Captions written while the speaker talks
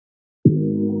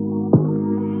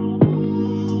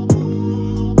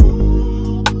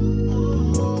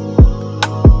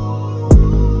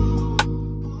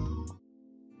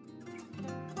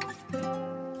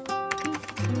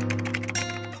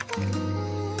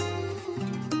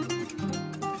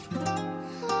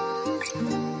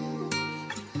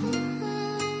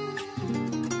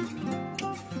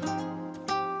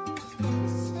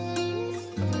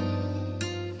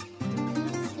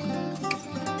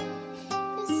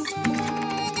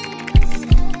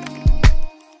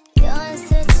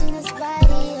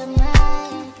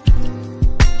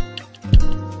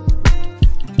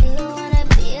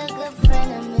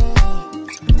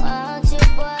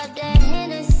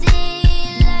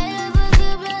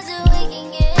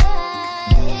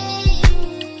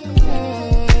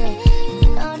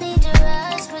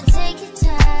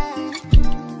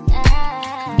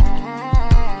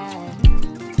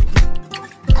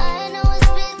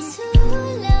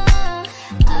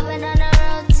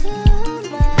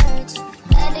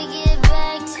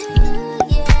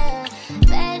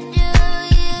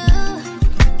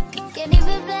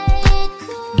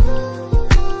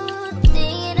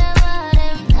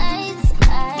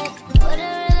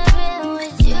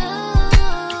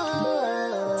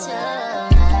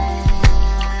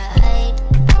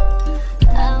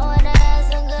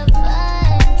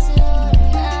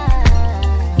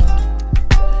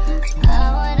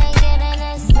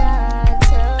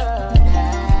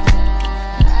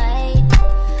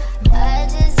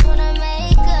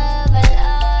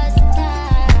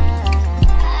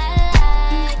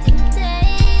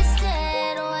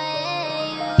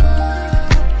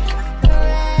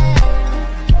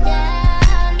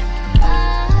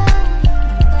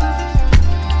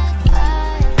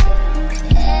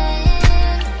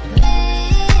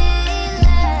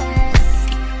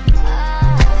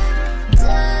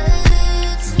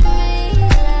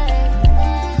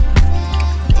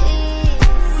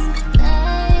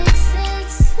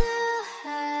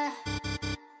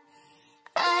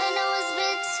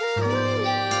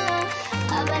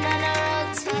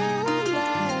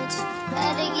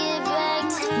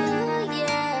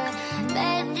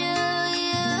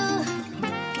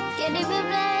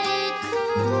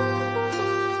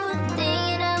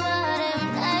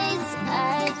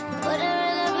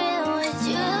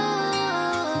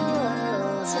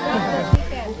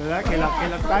Wala,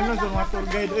 kailang tanos ang mga tour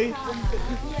guide. Uy.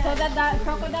 So that the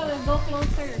crocodile will go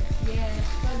closer. Yes.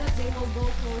 So that they will go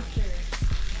closer.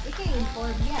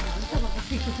 Ika-inform yan.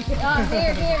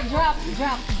 Here, drop.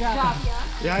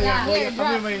 Yeah. Here, Kami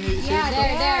drop. may ni-save. Yeah,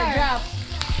 there, drop.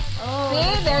 Oh.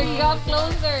 See, there you go,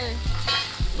 closer.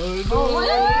 Oh, no.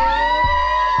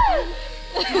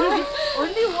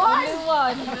 Only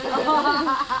one.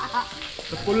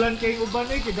 Napulan kayong uban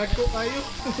eh, kidag ko kayo.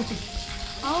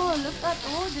 Oh, look at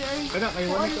there. Kada,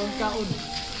 kayo wala kaon-kaon.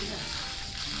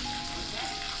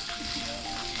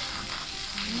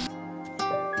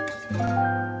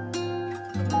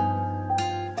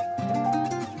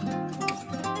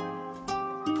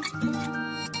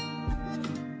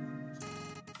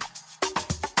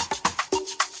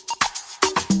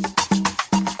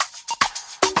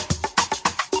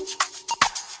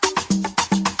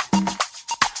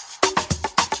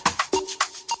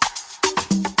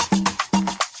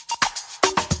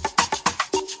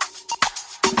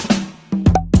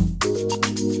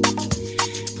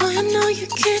 You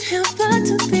can't help but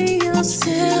to be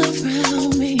yourself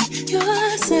around me,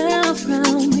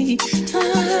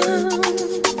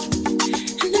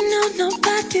 and I know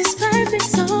nobody's perfect,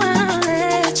 so I'll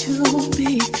let you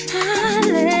be,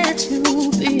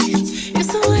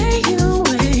 It's the way you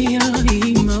weigh your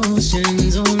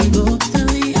emotions on both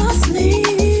of your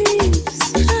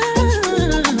sleeves,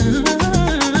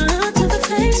 to the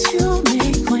face you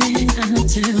make when I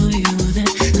tell you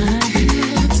that I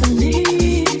have to leave.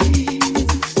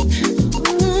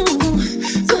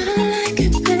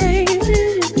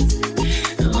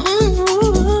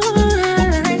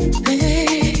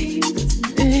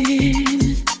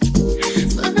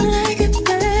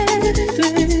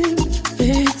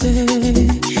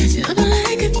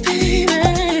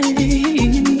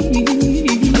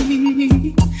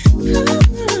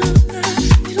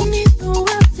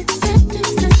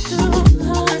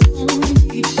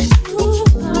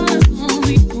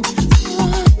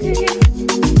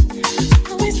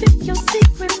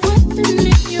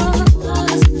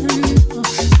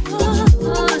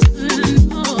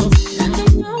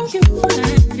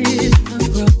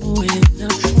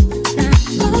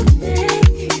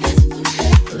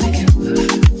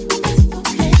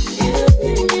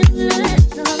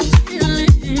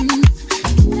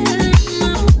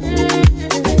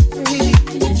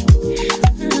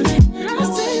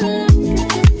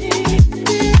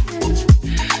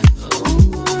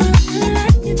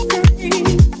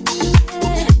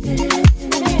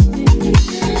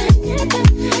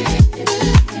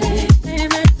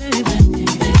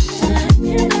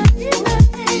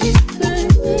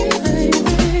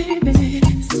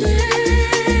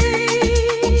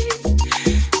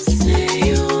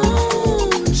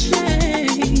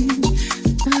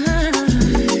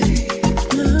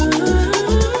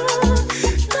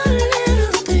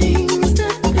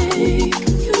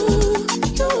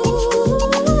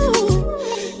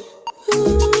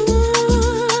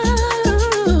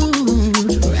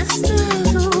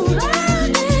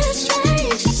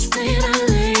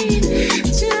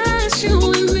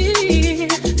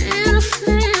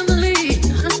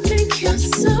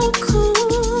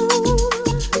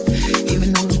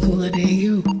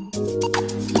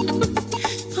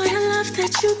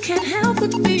 You can't help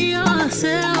but be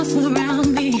yourself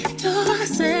around me,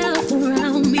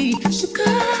 sugar.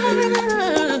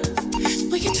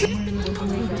 When you're tripping.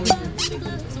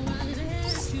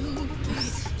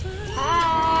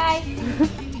 Hi.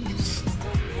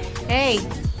 Hey,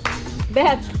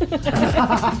 Beth.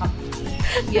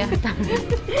 Yeah.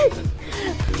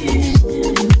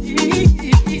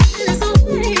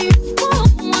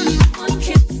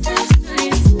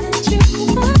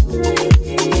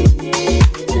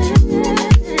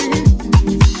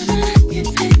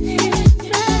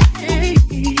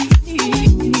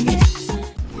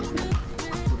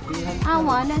 I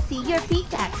wanna see your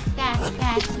pickaxe,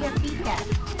 your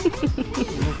pickaxe.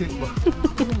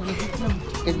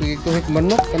 Bigay ko hit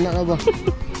manok, kana ka ba?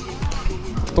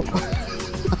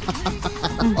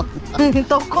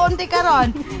 Tokon di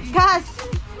karon. Gas.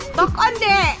 Tokon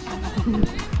di.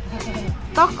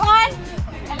 Tokon.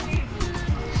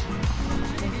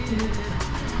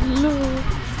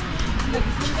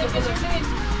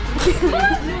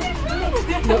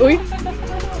 Uy.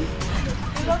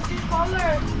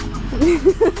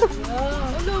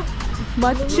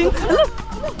 Matching.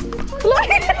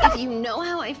 If you know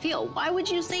how I feel, why would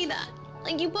you say that?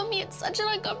 Like, you put me in such an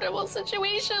uncomfortable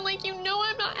situation. Like, you know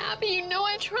I'm not happy. You know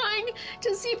I'm trying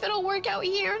to see if it'll work out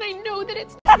here, and I know that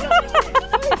it's...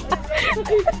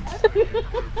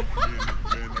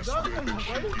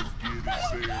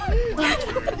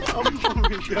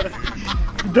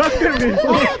 Dagan rin.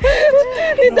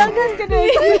 Dagan ka na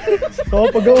eh. Oo,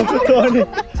 pagawa sa ito ani.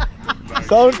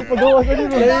 Sound ko pagawa sa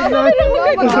nito.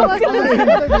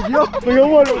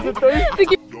 Pagawa lang sa ito eh.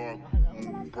 Sige.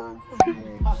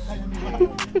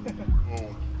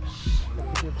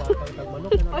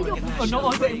 Ayaw, ano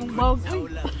ako sa imong bag?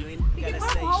 Sige,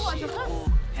 hawa siya ka.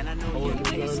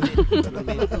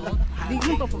 Di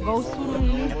mo pa pag-gawsun.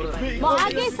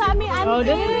 Maagi sa mi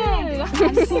ante.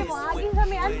 Maagi sa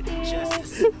mi ante.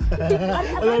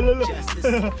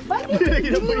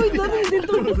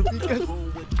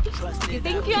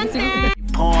 Thank you, ante.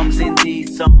 Poems in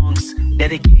these songs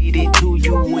dedicated to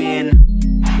you when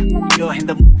you're in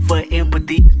the mood for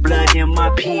empathy. Blood in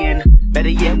my pen. Better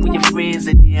yet, when your friends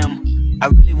are them. I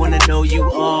really wanna know you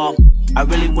all. I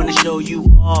really wanna show you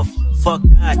off. Fuck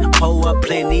that, pour up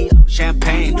plenty of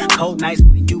champagne. Cold nights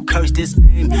when you curse this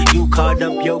name. You called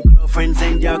up your girlfriends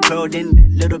and y'all curled in that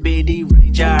little bitty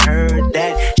range. I heard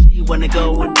that she wanna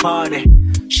go and party.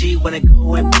 She wanna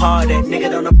go and party. Nigga,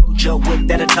 don't approach her with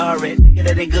that Atari. Nigga,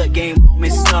 that ain't good game, home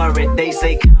is sorry. They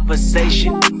say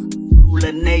conversation rule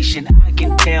a nation. I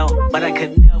can tell, but I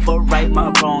could never right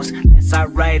my wrongs unless I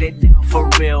write it down for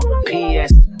real.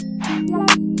 P.S.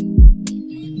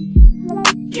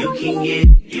 You can get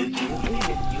it, you can get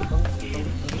it, you can get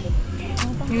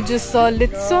it, You just saw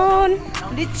Litson.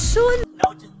 Litson.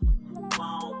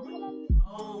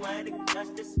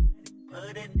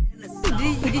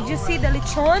 Did you see the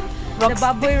lechon? The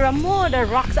baboy ramo, the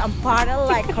rocks ampara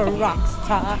like a rock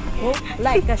star,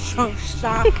 like a show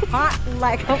star, hot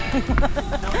like a.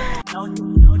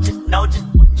 know just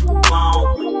what you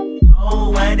want.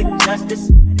 Oh, what justice,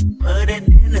 put it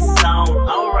in the song.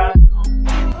 Alright.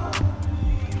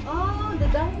 Oh, the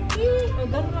donkey. Oh,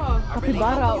 gano'n.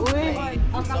 Capybara, uy.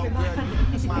 Oh, capybara.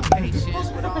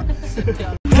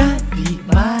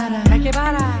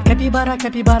 Capybara,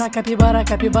 capybara, capybara, capybara,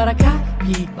 capybara,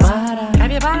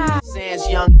 capybara. Sans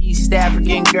young East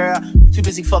African girl, you too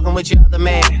busy fucking with your other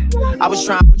man. I was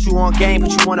trying to put you on game,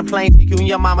 put you on a plane, take you and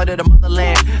your mama to the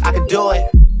motherland. I could do it,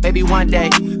 maybe one day,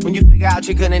 when you figure out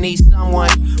you're gonna need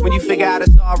someone. When you figure out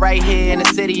it's all right here in the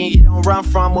city and you don't run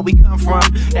from where we come from.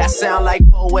 That sound like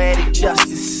poetic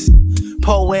justice.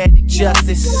 Poetic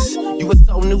justice. You were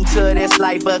so new to this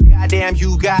life, but goddamn,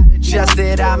 you got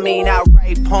adjusted. I mean, I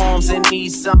write poems in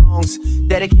these songs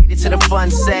dedicated to the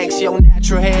fun sex, your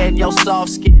natural hair and your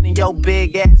soft skin and your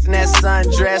big ass and that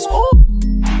sundress. Ooh,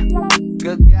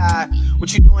 good God,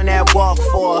 what you doing that walk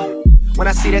for? When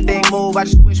I see that thing move, I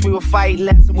just wish we would fight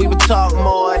less and we would talk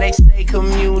more. They say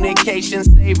communication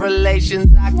save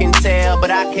relations, I can tell,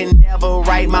 but I can never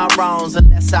right my wrongs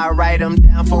unless I write them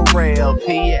down for real.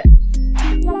 P.S.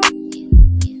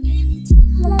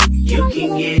 You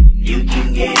can get it, you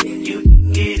can get it, you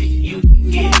can get it, you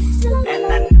can get it.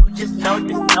 And I know just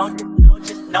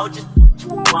what you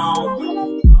want.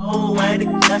 Oh, what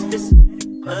justice,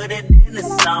 put it in the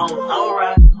song.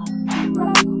 Alright.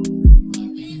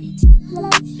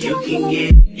 You can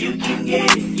get it, you can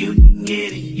get it, you can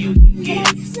get it, you can get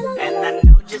it. And I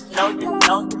know just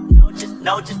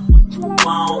what you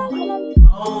want.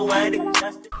 Oh, what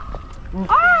justice.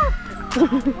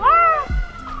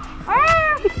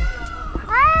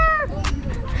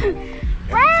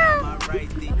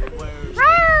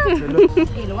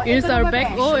 Here's our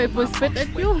back. Oh, it was spit at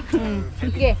you.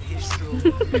 Okay.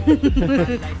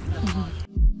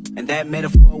 And that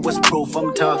metaphor was proof.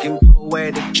 I'm talking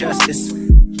poetic justice.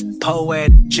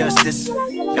 Poetic justice.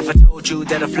 If I told you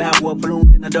that a flower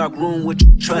bloomed in a dark room, would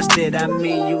you trust it? I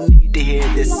mean, you need to hear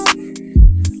this.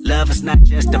 Love is not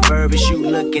just a verb, it's you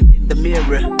looking in the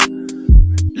mirror.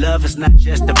 Love is not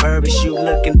just a verb, it's you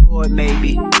looking for it,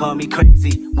 maybe. Call me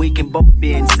crazy, we can both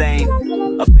be insane.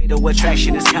 A fatal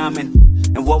attraction is common,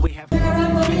 and what we have.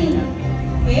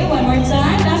 Okay, one more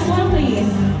time. Last one, please.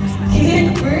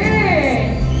 Good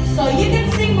bird. So you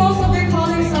can see most of their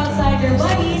colors outside their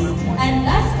bodies and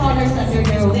less colors under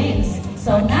their wings.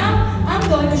 So now I'm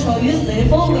going to show you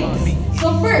beautiful wings.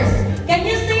 So first, can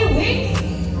you say wings?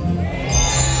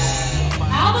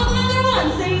 How about another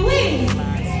one? Say wings.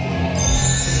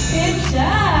 Good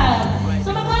job.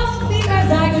 So macaws feet are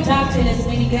zygotactylous,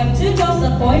 meaning you have 2 toes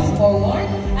that points forward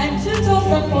and 2 toes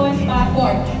that points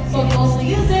backward. So we also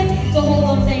use it to hold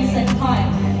on things in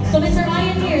time. So Mr.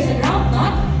 Ryan here is a ground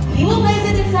nut. He will place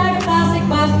it inside a plastic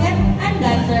basket, and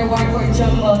that's the reward for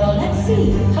Jumbo. Now let's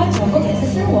see how Jumbo gets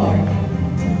his reward.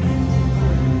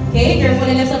 Okay,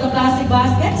 carefully lifts up the plastic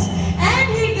basket, and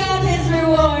he got his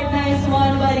reward. Nice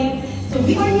one, buddy. So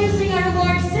we are using our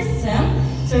reward system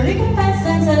to recompense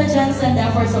the intelligence and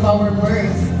efforts of our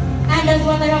birds. And as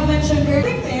what I have mentioned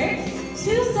earlier, prepared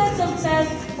 2 sets of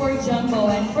tests for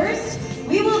Jumbo. And first,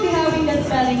 we will be having the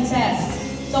spelling test.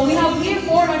 So we have here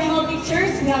 4 animal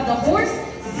pictures. We have the horse,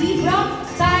 zebra,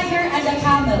 tiger, and the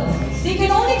camel. So you can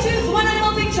only choose 1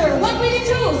 animal picture. What will you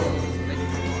choose?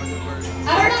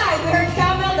 Alright, we heard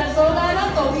camel. That's all that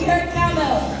up. So we heard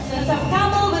camel. So let's have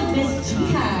camel with Miss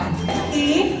Jihad.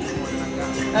 See?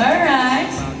 Alright.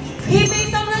 He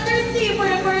picks up letter C for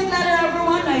the first letter,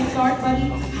 everyone. Nice start, buddy.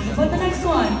 How about the next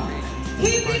one?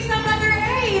 He picks up letter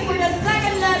A for the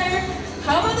second letter.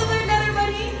 How about the third letter,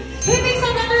 buddy? He picks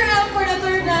up letter L for the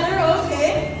third letter.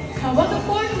 Okay. How about the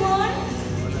fourth one?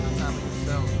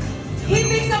 He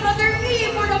picks up letter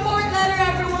E for the fourth letter,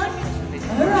 everyone.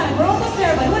 Alright, we're almost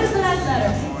there, but what is the last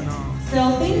letter?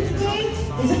 Still thinking?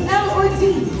 Is it L or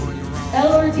D?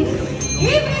 L or D? He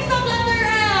picks up letter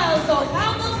L. So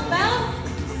camel spells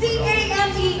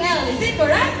C-A-M-E-L. Is it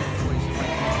correct?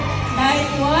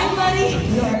 Nice one, buddy.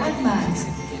 You're at math.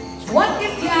 What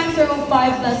is the answer of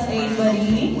 5 plus 8,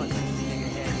 buddy?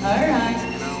 Alright.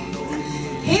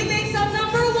 He picks up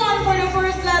number 1 for the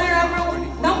first letter, everyone.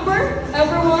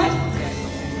 Everyone.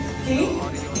 Okay.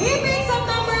 He picks up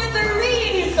number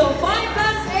 3. So 5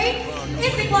 plus 8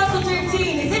 is equal to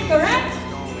 13. Is it correct?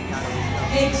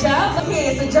 Good job.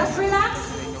 Okay, so just relax.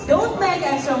 Don't make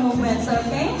extra movements,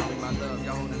 okay?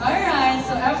 Alright,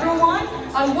 so everyone,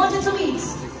 I want you to meet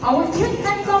our cute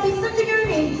and fluffy centigrade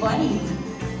named Bunny.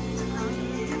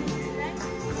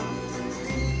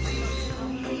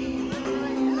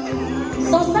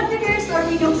 So centigrades are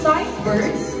medium-sized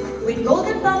birds with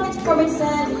golden plumage from its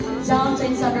head down to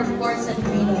its underparts and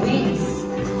green wings.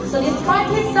 So despite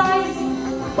his size,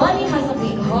 Bunny has a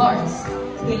big heart.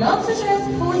 He loves to share his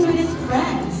food with his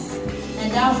friends.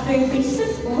 And after he finishes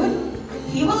his food,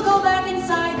 he will go back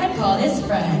inside and call his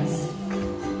friends.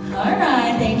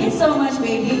 Alright, thank you so much,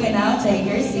 baby. You can now take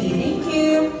your seat. Thank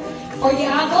you. For the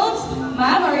adults,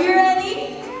 ma'am, are you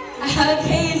ready?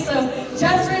 Okay, so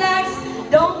just relax.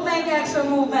 Don't make extra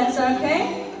movements,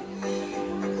 okay?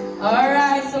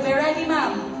 Alright, so be ready,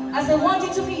 ma'am. As I want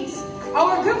you to meet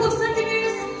our group of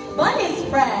centigrades, Bunny's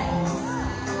friends.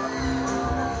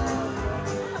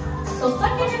 So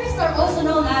centigrades are also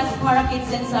known as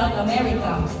parakeets in South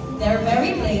America. They're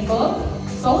very playful,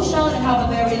 social, and have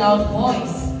a very loud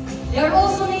voice. They are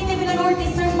also native in the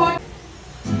northeastern part.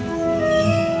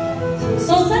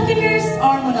 So centigrades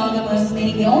are monogamous,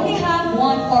 meaning they only have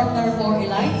one partner for a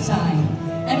lifetime.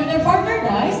 And when their partner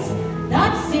dies,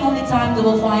 that's the only time they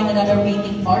will find another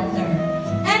mating partner.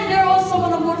 And they're also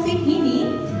monomorphic,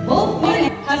 meaning both men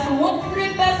has a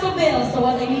 100 peso bill. So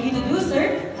what I need you to do,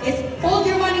 sir, is fold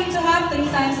your money into half 3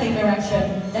 times same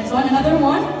direction. That's one, another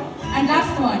one. And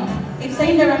last one, it's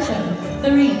same direction,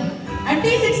 3. And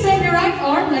please extend your right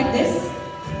arm like this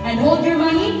and hold your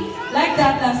money like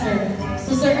that now, sir.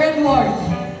 So Sir Edward,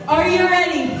 are you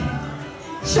ready?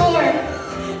 Sure.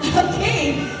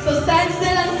 Okay, so stand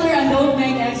still, sir, and don't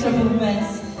make extra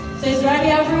movements. So is ready,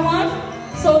 everyone?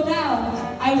 So now,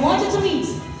 I want you to meet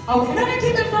our another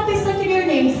cute and fluffy centigrade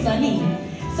named Sunny.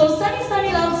 So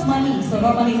Sunny loves money. So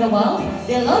normally in the wild,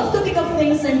 they love to pick up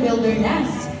things and build their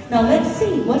nest. Now let's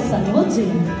see what Sunny will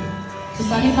do. So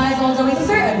Sunny flies all the way to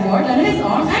Sir Edward under his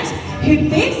arm and he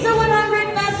picks a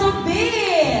 100 peso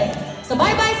bill. So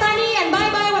bye-bye Sunny and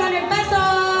bye-bye 100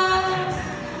 pesos.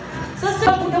 So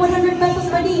Sir, put the 100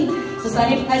 pesos buddy. So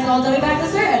Sunny flies all the way back to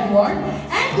Sir Edward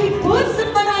and he puts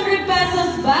the 100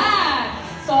 pesos back.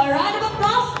 So a round of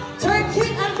applause to our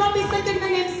cute and fluffy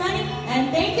centigrade named Sunny.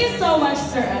 And thank you so much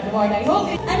Sir Edward. I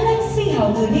hope. And let's see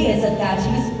how good he is at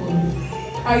catching his food.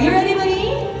 Are you ready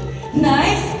buddy?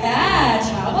 Nice catch.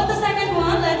 How about the second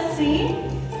one? Let's see.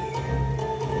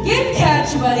 Good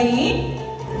catch, buddy.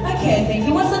 Okay, thank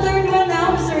you. What's the third one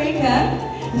now, Mr. Aka?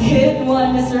 Good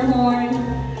one, Mr. Horn.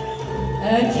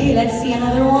 Okay, let's see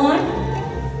another one.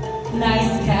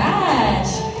 Nice catch.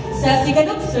 So as you can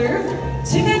observe,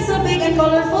 chickens are big and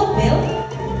colorful bill.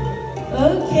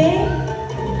 Okay.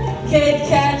 Good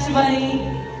catch, buddy.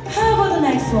 How about the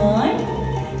next one?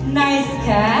 Nice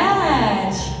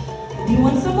catch. Do you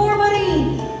want some more,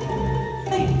 buddy?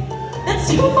 Hey, that's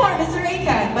too far, Mr.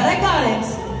 Akan, but I got it.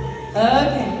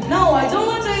 Okay. No, I don't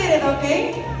want to eat it,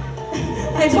 okay?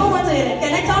 I don't want to eat it.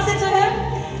 Can I toss it to him?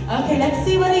 Okay, let's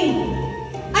see, buddy.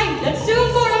 Ay, that's too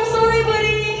far. I'm sorry,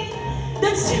 buddy.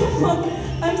 That's too far.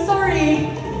 I'm sorry.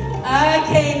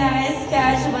 Okay, nice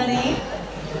catch, buddy.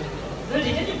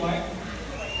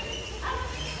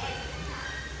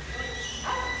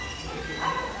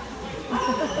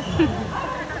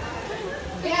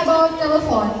 Kaya about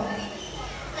telephone.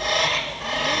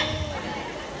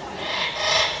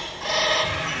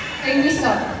 Okay, we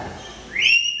stop.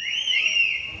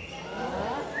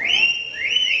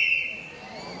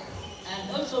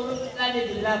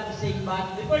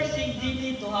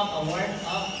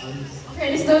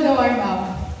 Okay, let's do the warm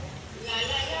up.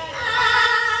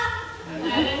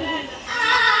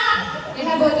 And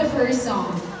how about the first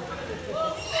song?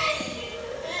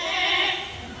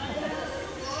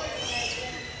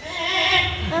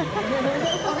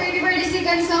 Okay, for the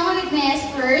second song, witness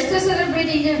first to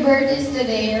celebrating their birthdays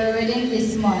today or within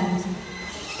this month.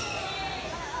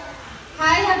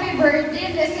 Hi, happy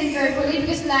birthday. Listen carefully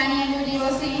because Lani and Rudy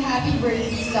will sing happy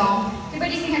birthday song.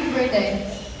 Everybody sing happy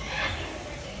birthday.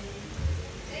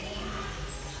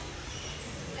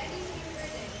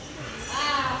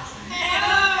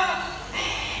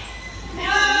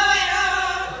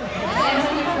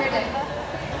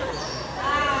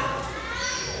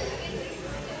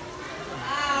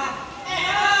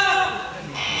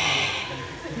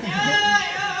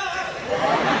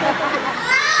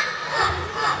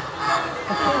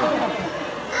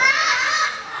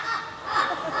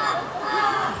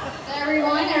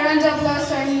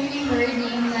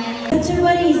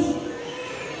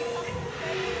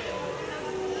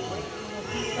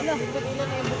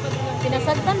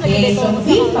 Okay, so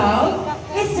peafowl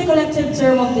is the collective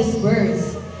term of these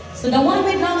birds. So the one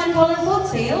with long and colorful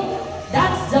tail,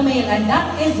 that's the male, and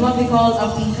that is what we call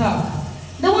a peacock.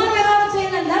 The one without a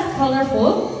tail and less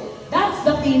colorful, that's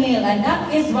the female, and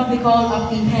that is what we call a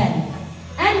peahen.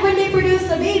 And when they produce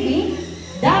a baby,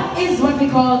 that is what we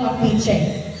call a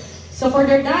peachick. So for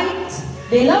their diet,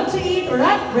 they love to eat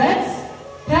rat breads,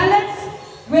 pellets,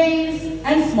 grains,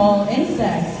 and small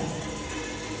insects.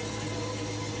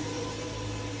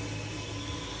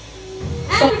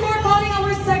 So before calling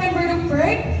our second bird of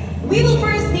prey, we will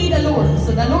first need a lure.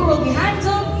 So the lure will be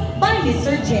handled by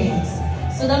Mr. James.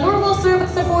 So the lure will serve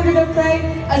as the bird of prey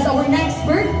as our next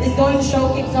bird is going to show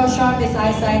how sharp his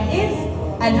eyesight is.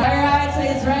 And alright, so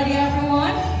it's ready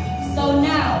everyone. So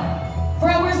now, for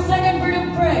our second bird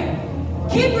of prey,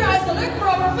 keep your eyes alert for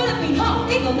our Philippine hawk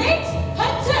eagle named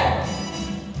Hunter.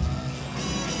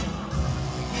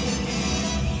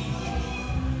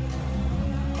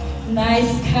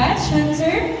 Nice catch,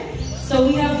 Hunter. So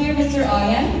we have here Mr.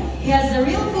 Ian. He has the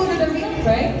real food or the real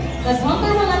prey, as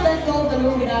Hunter will not let go of the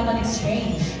lure without an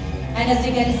exchange. And as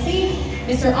you can see,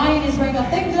 Mr. Ian is wearing a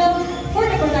thick glove for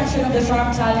the protection of the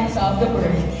sharp talons of the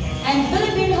bird. And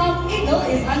Philippine hawk eagle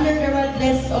is under the red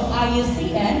list of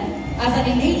IUCN as an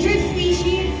endangered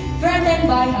species threatened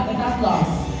by habitat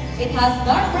loss. It has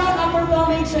dark brown upper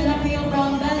plumage and a pale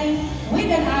brown belly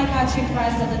with an eye-catching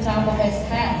crest at the top of its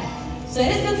head. So it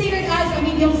is considered as a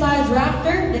medium-sized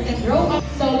raptor that can grow up.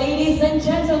 So ladies and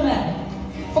gentlemen,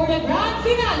 for the grand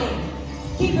finale,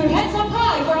 keep your heads up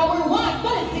high for our white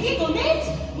balancing eagle named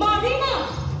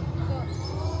Marina.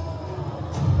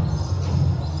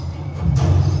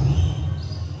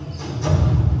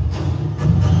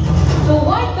 So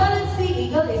white balanced sea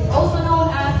eagle is also known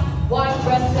as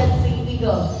white-breasted sea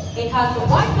eagle. It has a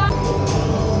white back.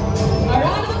 A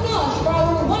round of applause for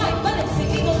our white balanced sea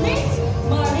eagle named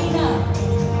Marina.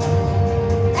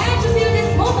 And to seal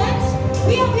this moment,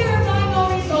 we have here our flying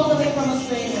lorries all the way from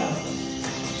Australia.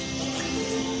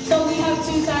 So we have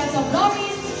two types of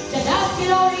lorries, the dusky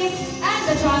lorries and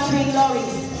the trash-ring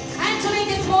lorries. And to make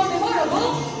this more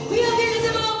memorable, we have here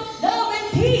this about love and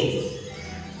peace,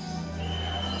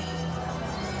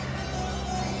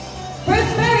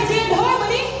 prosperity and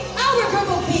harmony, our group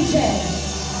of peaches.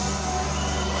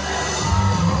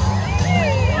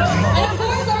 And of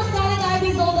course, our silent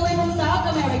ivies all the way from South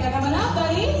America. Come on up,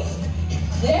 buddies.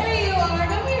 There you are.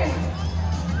 Come here.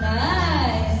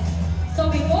 Nice. So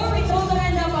before we totally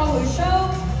end up our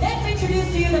show, let me introduce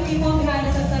to you the people behind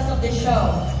the success of this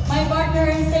show. My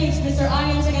partner on stage, Mr.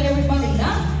 Ian, together with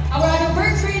Marina. Our other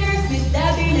bird trainers, Miss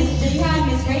Debbie, Miss Jihan,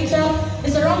 Miss Rachel,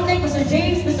 Mr. Romnick, Mr.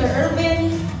 James, Mr.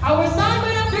 Irvin. Our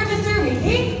soundman up there, Mr.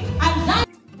 Ricky, and last.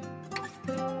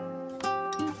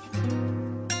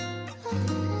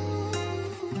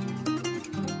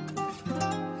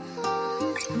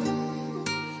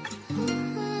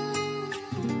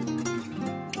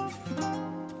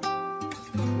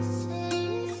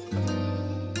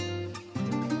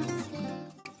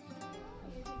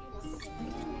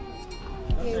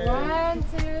 Okay, 1,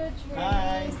 2, 3.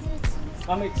 Hi.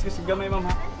 Ma'am, excuse me, gamay ma'am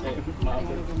ha.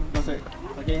 No, sir.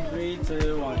 Okay, 3,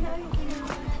 2, 1.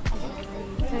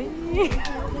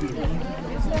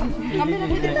 Kami na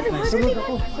dito na dito. Sunod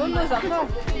ako. Sunod ako.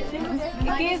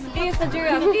 Kiss sa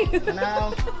giraffe.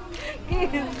 Now.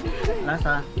 Kiss. Last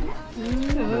ha.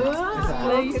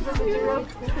 Kiss sa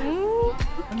giraffe.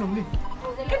 Ano ni?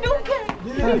 Kadung ka.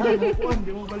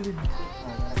 Di mo balik.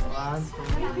 1,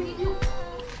 2.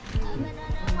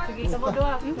 Sige, kamu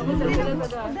dua. Kamu sa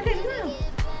dua. Dali na.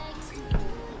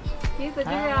 Kiss sa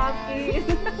giraffe. Kiss.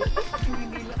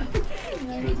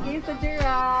 He's a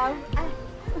giraffe.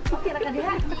 Okay,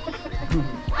 nakadiha.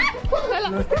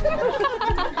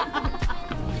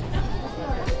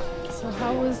 So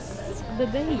how was the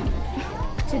day?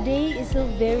 Today is so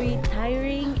very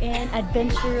tiring and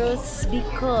adventurous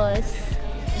because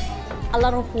a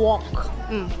lot of walk.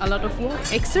 A lot of work.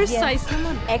 Exercise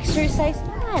naman. Exercise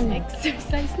naman.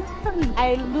 Exercise naman.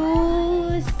 I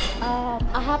lose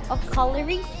a half of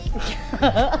calories.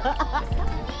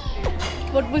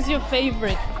 What was your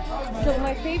favorite? So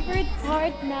my favorite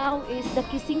part now is the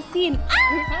kissing scene.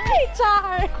 Ay,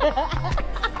 Char!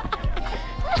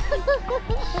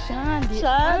 Shan,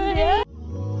 Char!